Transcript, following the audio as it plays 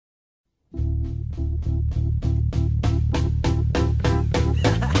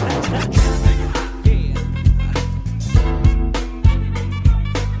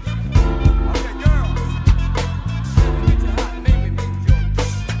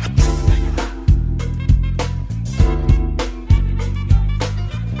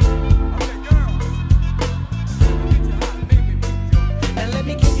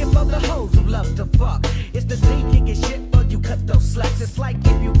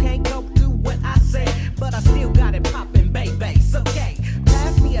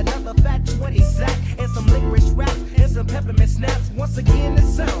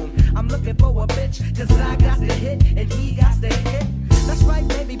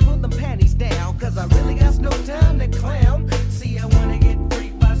them panties down, cause I really got no time to clown. See, I wanna get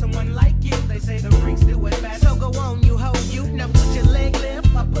freaked by someone like you. They say the freaks do it best. So go on, you hoe, you. Now put your leg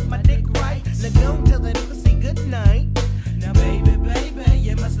left, I put my dick right. Now go tell that pussy good night. Now baby, baby,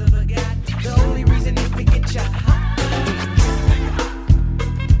 you must have forgot. The only reason is to get you hot.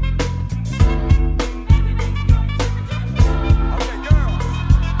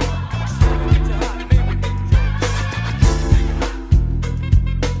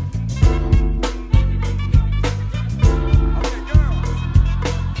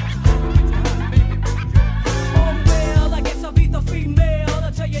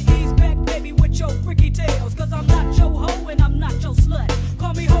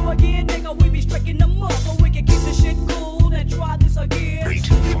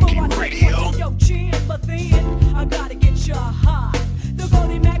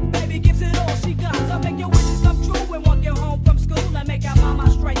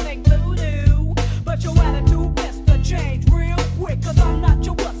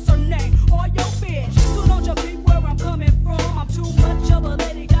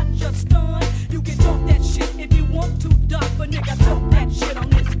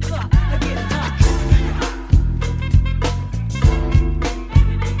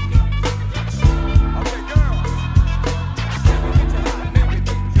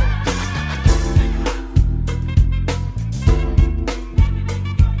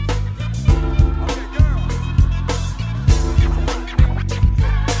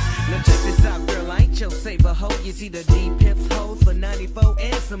 You see the D-Pips hoes for 94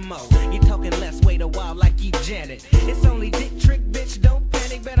 and some more. You talking less, wait a while like you Janet. It's only dick trick, bitch, don't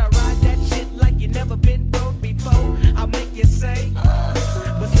panic. Better ride that shit like you never been broke before. I'll make you say,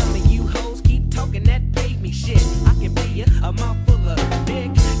 but some of you hoes keep talking that pay me shit. I can pay you a mouthful of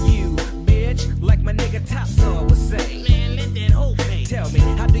dick, you bitch, like my nigga Top Saw would say. Man, let that hoe pay. Tell me,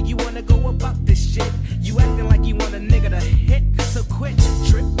 how do you wanna go about this?